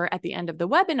offer at the end of the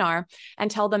webinar and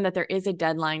tell them that there is a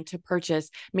deadline to purchase.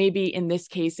 Maybe in this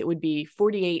case, it would be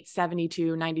 48,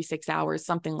 72, 96 hours,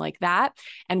 something like that.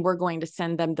 And we're going to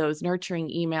send them those nurturing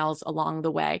emails along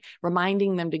the way,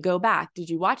 reminding them to go back. Did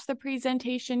you watch the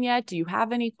presentation yet? Do you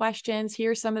have any questions?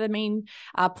 Here's some of the main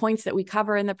points that we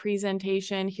cover in the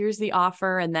presentation. Here's the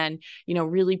offer. And then,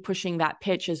 really pushing that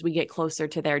pitch as we get closer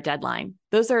to their deadline.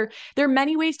 There are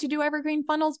many ways to do evergreen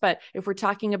funnels, but if we're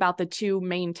talking about the two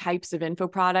main types of info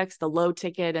products, the low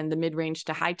ticket and the mid-range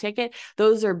to high ticket,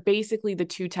 those are basically the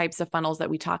two types of funnels that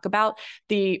we talk about.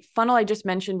 The funnel I just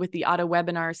mentioned with the auto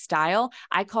webinar style,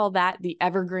 I call that the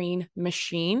Evergreen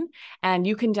Machine, and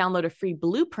you can download a free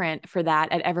blueprint for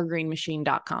that at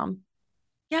evergreenmachine.com.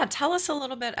 Yeah, tell us a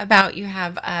little bit about, you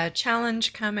have a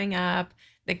challenge coming up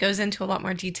that goes into a lot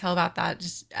more detail about that.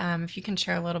 Just if you can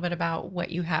share a little bit about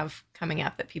what you have coming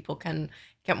up that people can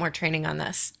get more training on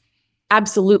this.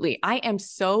 Absolutely. I am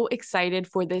so excited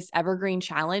for this Evergreen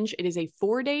Challenge. It is a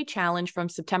 4-day challenge from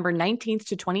September 19th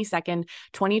to 22nd,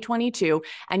 2022.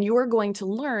 And you are going to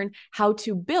learn how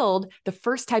to build the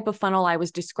first type of funnel I was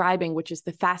describing, which is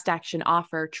the fast action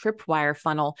offer tripwire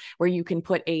funnel, where you can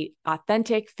put a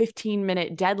authentic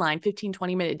 15-minute deadline,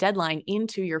 20-minute deadline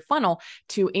into your funnel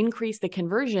to increase the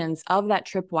conversions of that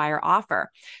tripwire offer.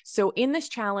 So in this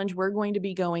challenge, we're going to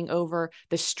be going over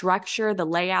the structure, the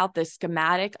layout, the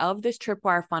schematic of this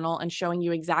tripwire funnel and showing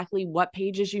you exactly what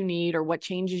pages you need or what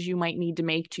changes you might need to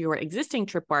make to your existing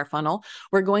tripwire funnel.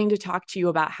 We're going to talk to you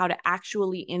about how to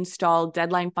actually install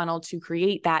Deadline Funnel to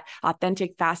create that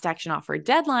authentic fast action offer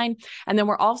deadline. And then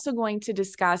we're also going to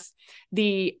discuss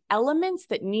the elements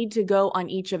that need to go on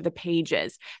each of the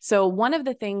pages. So one of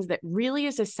the things that really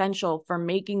is essential for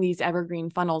making these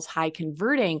evergreen funnels high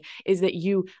converting is that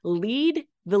you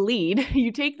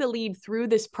you take the lead through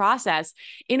this process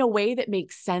in a way that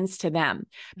makes sense to them.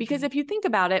 Because if you think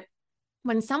about it,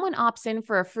 when someone opts in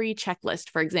for a free checklist,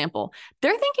 for example,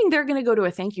 they're thinking they're going to go to a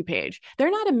thank you page.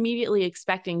 They're not immediately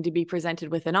expecting to be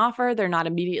presented with an offer. They're not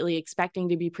immediately expecting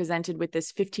to be presented with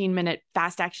this 15-minute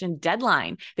fast action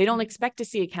deadline. They don't expect to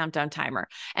see a countdown timer.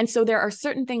 And so there are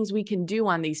certain things we can do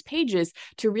on these pages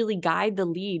to really guide the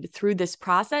lead through this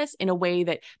process in a way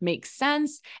that makes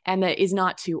sense and that is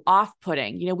not too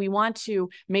off-putting. We want to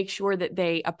make sure that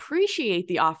they appreciate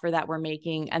the offer that we're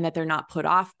making and that they're not put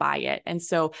off by it. And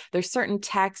so there's certain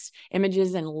text,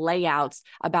 images, and layouts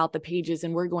about the pages,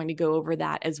 and we're going to go over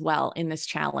that as well in this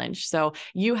challenge. So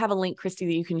you have a link, Christy,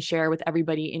 that you can share with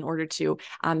everybody in order to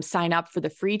sign up for the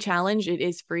free challenge. It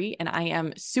is free, and I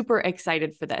am super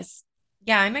excited for this.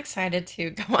 Yeah, I'm excited to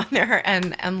go on there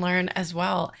and learn as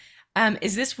well.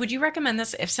 Would you recommend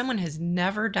this if someone has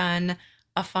never done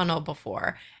a funnel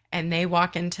before and they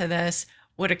walk into this?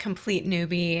 Would a complete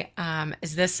newbie,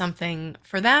 is this something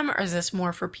for them, or is this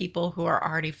more for people who are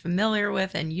already familiar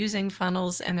with and using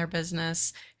funnels in their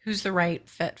business? Who's the right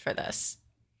fit for this?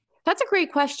 That's a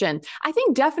great question. I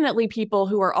think definitely people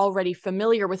who are already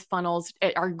familiar with funnels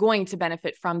are going to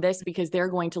benefit from this because they're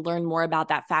going to learn more about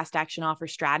that fast action offer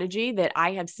strategy that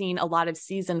I have seen a lot of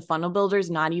seasoned funnel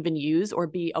builders not even use or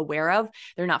be aware of.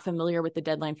 They're not familiar with the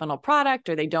Deadline Funnel product,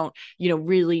 or they don't,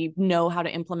 really know how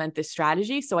to implement this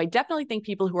strategy. So I definitely think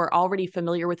people who are already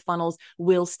familiar with funnels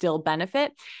will still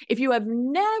benefit. If you have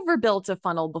never built a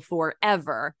funnel before,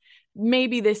 ever,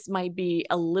 maybe this might be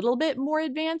a little bit more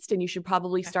advanced and you should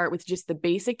probably start with just the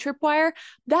basic tripwire.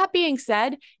 That being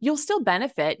said, you'll still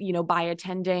benefit, by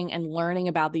attending and learning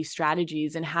about these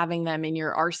strategies and having them in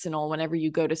your arsenal whenever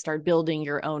you go to start building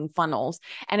your own funnels.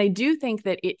 And I do think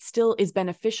that it still is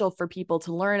beneficial for people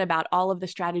to learn about all of the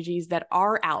strategies that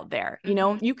are out there.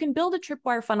 You can build a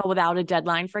tripwire funnel without a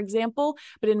deadline, for example,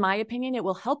 but in my opinion, it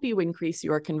will help you increase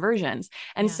your conversions.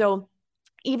 And so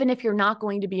even if you're not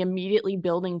going to be immediately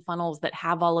building funnels that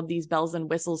have all of these bells and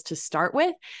whistles to start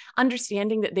with,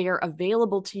 understanding that they are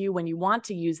available to you when you want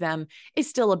to use them is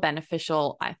still a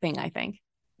beneficial thing, I think.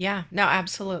 Yeah, no,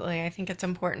 absolutely. I think it's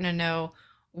important to know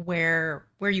where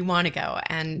you want to go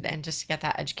and just to get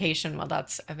that education while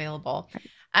that's available.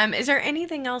 Right. Is there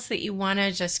anything else that you want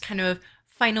to just kind of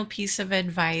final piece of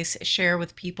advice share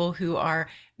with people who are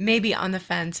maybe on the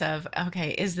fence of,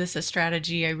 okay, is this a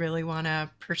strategy I really want to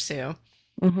pursue?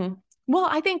 Mm-hmm. Well,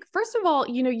 I think, first of all,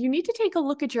 you need to take a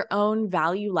look at your own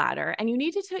value ladder and you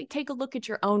need to take a look at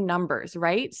your own numbers,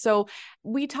 right? So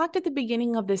we talked at the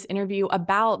beginning of this interview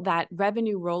about that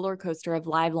revenue roller coaster of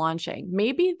live launching.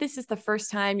 Maybe this is the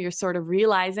first time you're sort of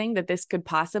realizing that this could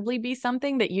possibly be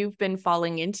something that you've been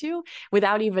falling into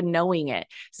without even knowing it.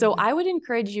 So I would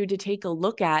encourage you to take a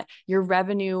look at your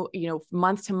revenue,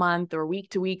 month to month or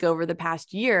week to week over the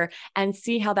past year and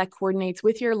see how that coordinates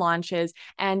with your launches.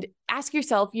 And ask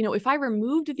yourself, if I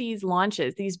removed these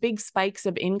launches, these big spikes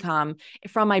of income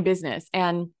from my business,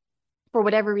 and for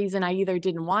whatever reason, I either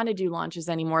didn't want to do launches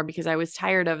anymore because I was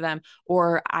tired of them,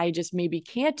 or I just maybe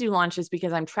can't do launches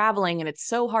because I'm traveling and it's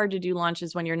so hard to do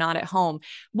launches when you're not at home.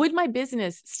 Would my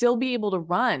business still be able to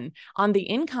run on the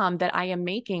income that I am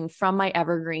making from my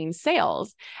evergreen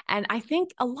sales? And I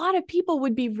think a lot of people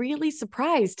would be really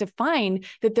surprised to find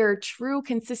that their true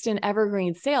consistent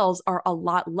evergreen sales are a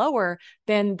lot lower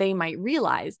than they might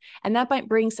realize. And that might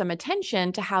bring some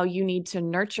attention to how you need to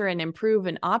nurture and improve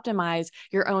and optimize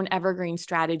your own evergreen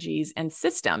strategies and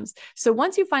systems. So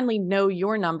once you finally know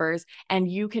your numbers and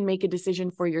you can make a decision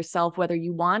for yourself whether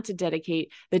you want to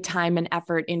dedicate the time and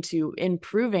effort into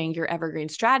improving your evergreen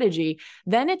strategy,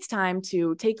 then it's time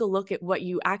to take a look at what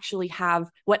you actually have,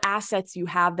 what assets you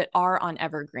have that are on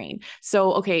evergreen.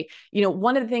 So, okay,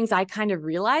 one of the things I kind of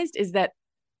realized is that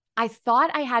I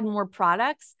thought I had more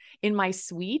products in my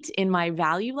suite, in my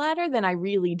value ladder than I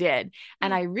really did.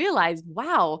 And I realized,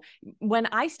 wow, when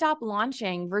I stopped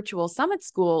launching virtual summit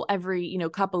school every,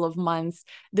 couple of months,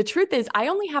 the truth is I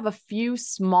only have a few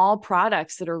small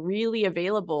products that are really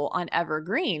available on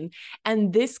Evergreen.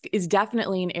 And this is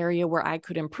definitely an area where I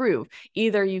could improve.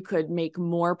 Either you could make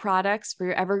more products for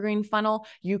your Evergreen funnel.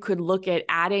 You could look at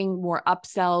adding more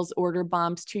upsells, order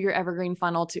bumps to your Evergreen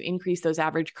funnel to increase those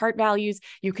average cart values.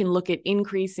 You can look at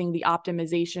increasing the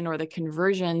optimization or the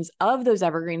conversions of those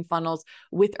evergreen funnels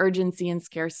with urgency and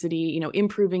scarcity,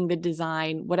 improving the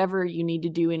design, whatever you need to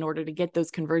do in order to get those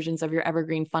conversions of your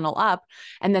evergreen funnel up.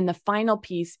 And then the final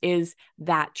piece is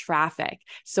that traffic.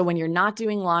 So when you're not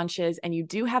doing launches and you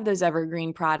do have those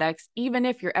evergreen products, even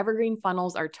if your evergreen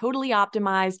funnels are totally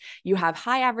optimized, you have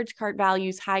high average cart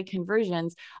values, high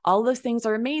conversions, all those things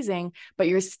are amazing, but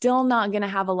you're still not going to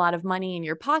have a lot of money in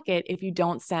your pocket if you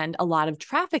don't send a lot of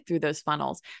traffic through those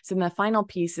funnels. So then the final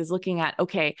piece is looking at,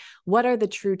 okay, what are the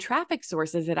true traffic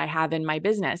sources that I have in my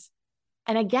business?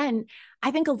 And again,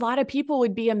 I think a lot of people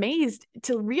would be amazed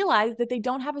to realize that they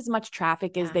don't have as much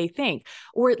traffic as they think,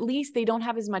 or at least they don't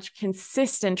have as much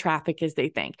consistent traffic as they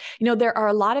think. There are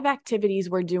a lot of activities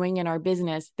we're doing in our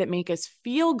business that make us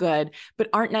feel good, but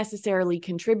aren't necessarily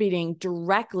contributing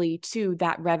directly to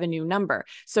that revenue number.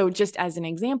 So just as an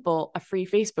example, a free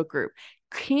Facebook group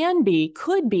could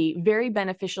be very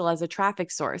beneficial as a traffic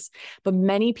source, but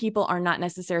many people are not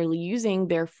necessarily using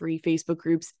their free Facebook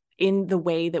groups in the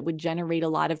way that would generate a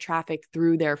lot of traffic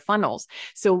through their funnels.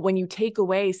 So when you take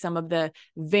away some of the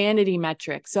vanity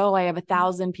metrics, so I have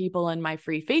 1,000 people in my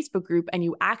free Facebook group, and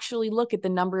you actually look at the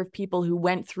number of people who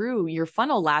went through your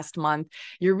funnel last month,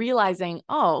 you're realizing,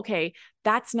 oh, okay,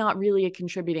 that's not really a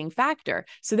contributing factor.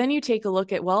 So then you take a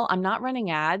look at, well, I'm not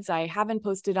running ads. I haven't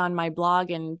posted on my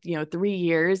blog in, 3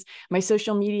 years. My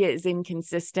social media is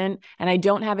inconsistent, and I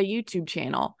don't have a YouTube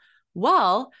channel.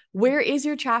 Well, where is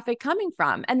your traffic coming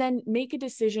from? And then make a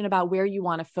decision about where you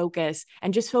want to focus,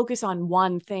 and just focus on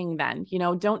one thing then.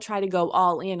 Don't try to go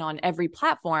all in on every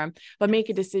platform, but make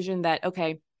a decision that,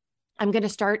 okay, I'm going to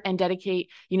start and dedicate,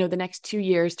 the next 2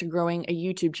 years to growing a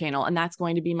YouTube channel. And that's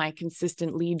going to be my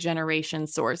consistent lead generation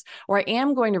source. Or I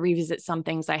am going to revisit some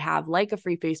things I have, like a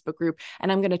free Facebook group,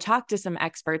 and I'm going to talk to some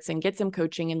experts and get some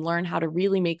coaching and learn how to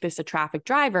really make this a traffic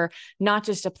driver, not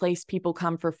just a place people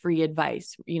come for free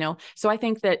advice, So I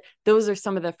think that those are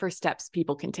some of the first steps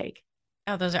people can take.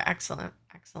 Oh, those are excellent.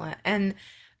 Excellent. And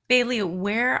Bailey,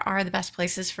 where are the best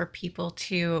places for people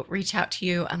to reach out to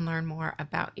you and learn more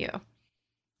about you?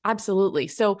 Absolutely.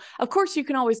 So, of course, you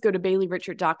can always go to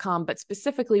baileyrichert.com, but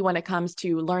specifically when it comes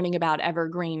to learning about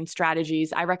evergreen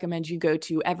strategies, I recommend you go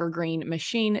to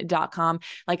evergreenmachine.com.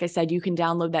 Like I said, you can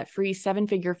download that free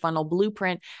 7-figure funnel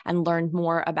blueprint and learn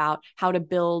more about how to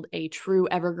build a true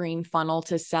evergreen funnel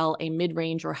to sell a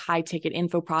mid-range or high-ticket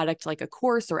info product like a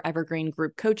course or evergreen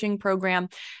group coaching program.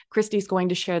 Christy's going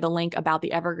to share the link about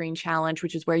the Evergreen Challenge,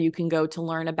 which is where you can go to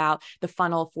learn about the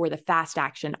funnel for the fast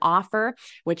action offer,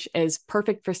 which is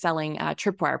perfect for selling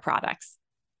tripwire products.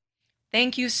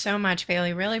 Thank you so much,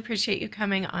 Bailey. Really appreciate you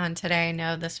coming on today. I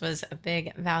know this was a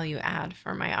big value add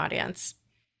for my audience.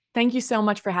 Thank you so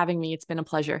much for having me. It's been a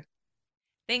pleasure.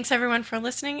 Thanks everyone for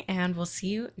listening, and we'll see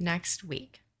you next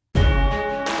week.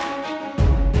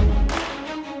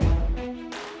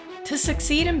 To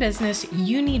succeed in business,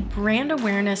 you need brand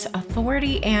awareness,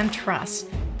 authority, and trust.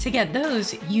 To get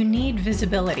those, you need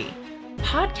visibility.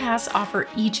 Podcasts offer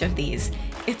each of these.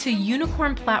 It's a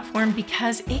unicorn platform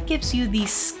because it gives you the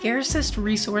scarcest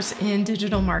resource in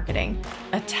digital marketing: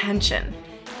 attention.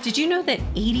 Did you know that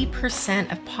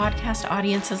 80% of podcast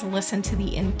audiences listen to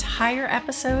the entire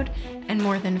episode, and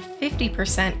more than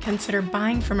 50% consider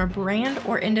buying from a brand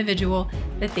or individual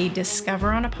that they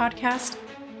discover on a podcast?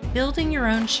 Building your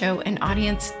own show and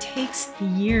audience takes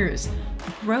years.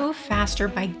 Grow faster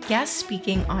by guest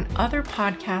speaking on other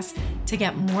podcasts to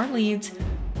get more leads,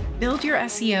 build your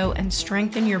SEO, and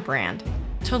strengthen your brand.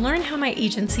 To learn how my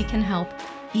agency can help,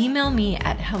 email me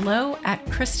at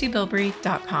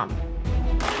hello@christybilbrey.com.